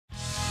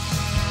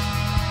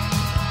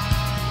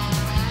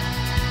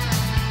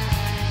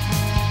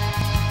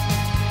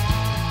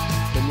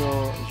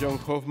John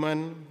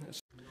Hoffman.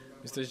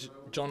 Mr.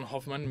 John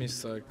Hoffman,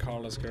 Mr.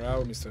 Carlos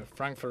Guerrero, Mr.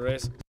 Frank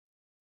Ferres,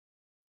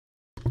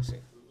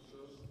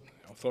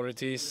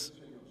 authorities,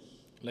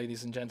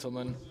 ladies and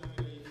gentlemen.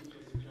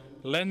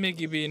 Let me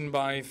begin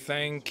by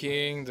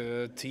thanking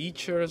the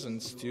teachers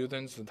and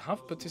students that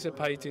have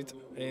participated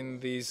in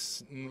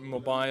these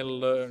mobile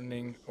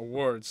learning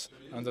awards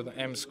under the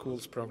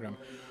mSchools program.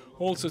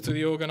 Also to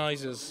the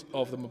organizers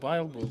of the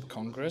Mobile World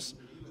Congress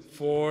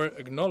for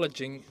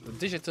acknowledging the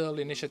digital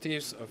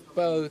initiatives of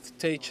both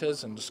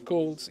teachers and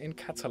schools in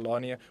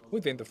Catalonia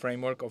within the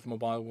framework of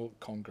Mobile World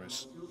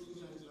Congress.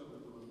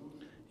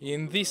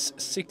 In this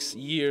 6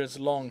 years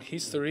long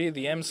history,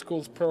 the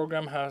mSchools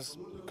program has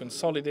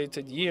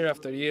consolidated year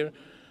after year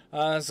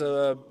as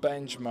a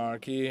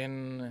benchmark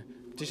in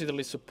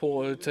digitally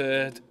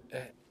supported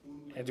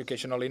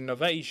educational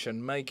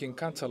innovation, making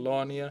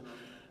Catalonia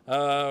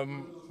a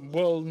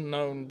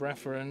well-known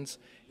reference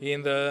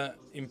in the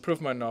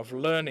improvement of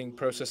learning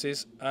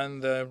processes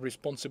and the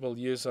responsible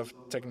use of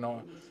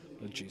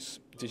technologies,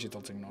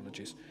 digital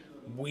technologies.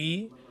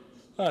 We,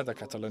 the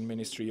Catalan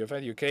Ministry of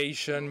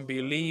Education,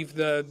 believe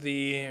that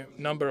the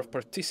number of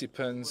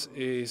participants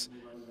is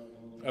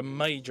a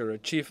major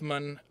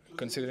achievement,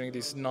 considering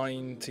these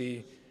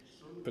 90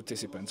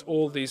 participants.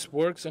 All these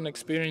works and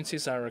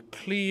experiences are a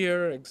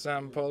clear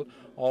example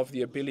of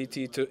the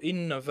ability to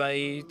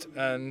innovate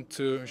and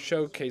to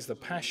showcase the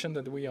passion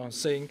that we are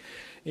seeing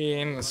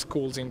in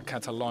schools in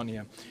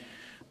Catalonia.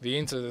 The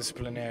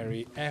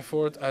interdisciplinary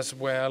effort, as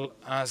well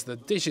as the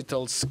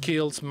digital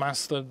skills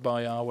mastered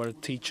by our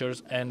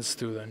teachers and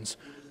students.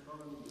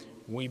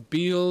 We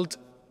build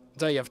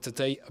day after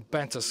day a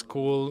better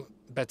school,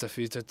 better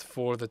fitted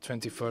for the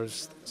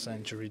 21st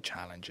century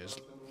challenges.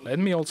 Let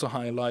me also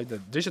highlight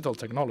that digital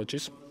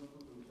technologies,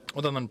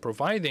 other than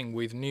providing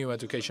with new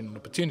educational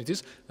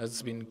opportunities,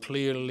 has been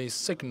clearly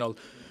signaled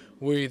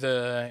with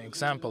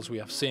examples we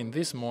have seen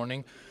this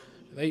morning,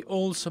 they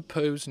also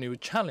pose new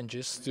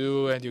challenges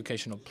to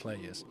educational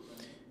players.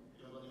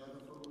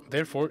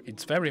 Therefore,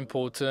 it's very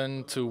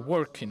important to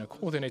work in a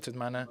coordinated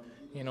manner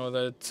in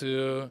order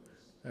to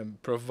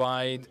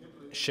provide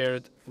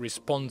shared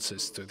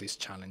responses to these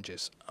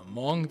challenges.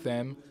 Among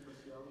them,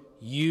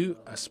 you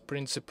as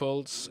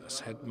principals, as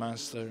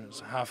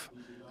headmasters, have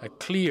a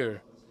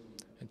clear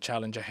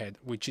challenge ahead,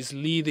 which is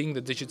leading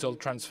the digital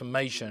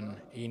transformation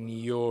in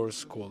your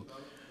school.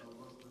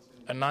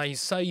 And I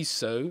say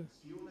so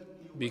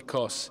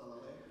because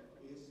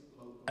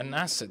an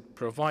asset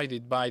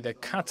provided by the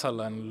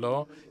Catalan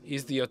law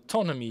is the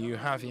autonomy you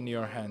have in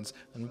your hands.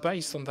 And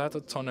based on that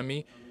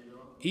autonomy,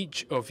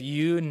 each of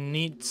you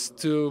needs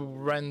to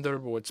render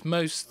what's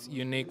most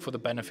unique for the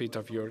benefit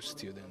of your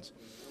students.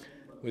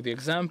 With the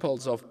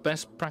examples of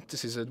best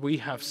practices that we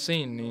have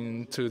seen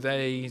in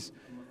today's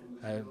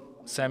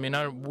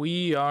seminar,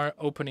 we are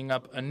opening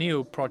up a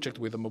new project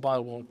with the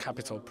Mobile World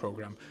Capital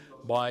program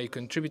by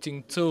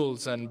contributing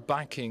tools and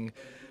backing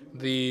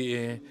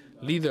the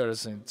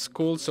leaders in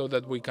schools so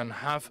that we can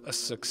have a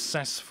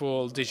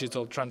successful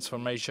digital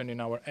transformation in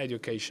our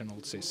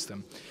educational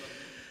system.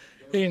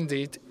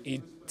 Indeed,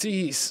 it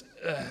is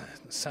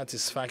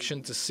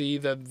satisfaction to see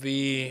that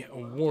the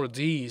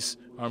awardees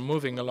are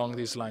moving along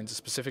these lines,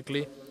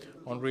 specifically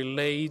on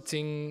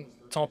relating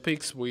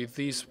topics with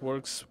these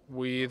works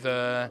with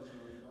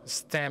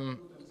STEM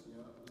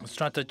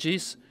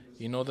strategies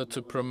in order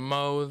to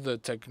promote the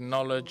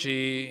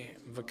technology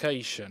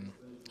vocation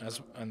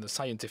and the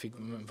scientific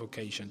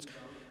vocations.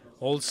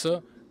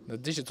 Also, the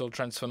digital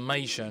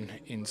transformation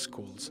in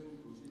schools.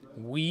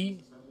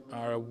 We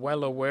are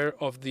well aware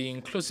of the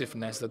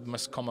inclusiveness that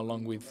must come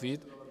along with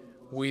it,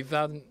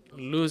 without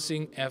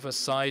losing ever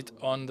sight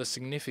on the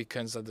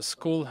significance that the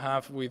school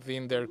have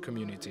within their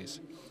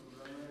communities.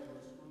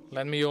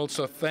 Let me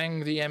also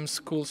thank the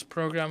mSchools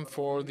program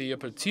for the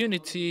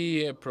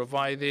opportunity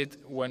provided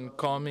when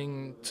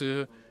coming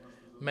to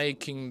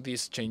making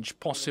this change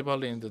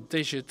possible in the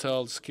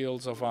digital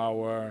skills of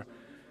our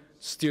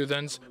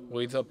students,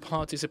 with the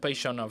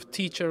participation of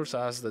teachers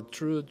as the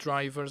true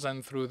drivers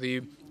and through the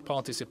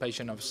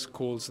participation of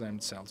schools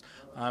themselves.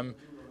 I'm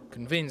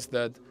convinced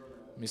that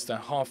Mr.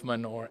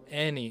 Hoffman or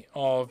any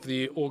of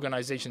the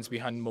organizations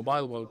behind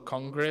Mobile World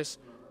Congress,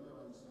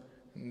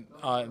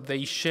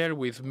 they share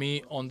with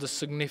me on the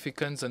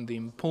significance and the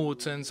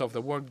importance of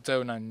the work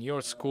done in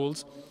your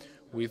schools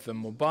with the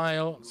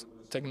mobile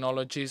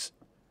technologies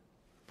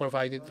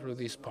provided through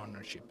this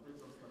partnership.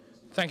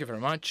 Thank you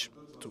very much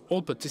to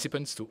all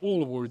participants, to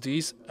all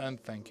awardees, and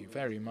thank you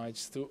very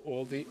much to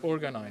all the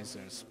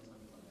organizers.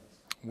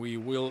 We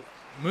will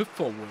move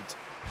forward.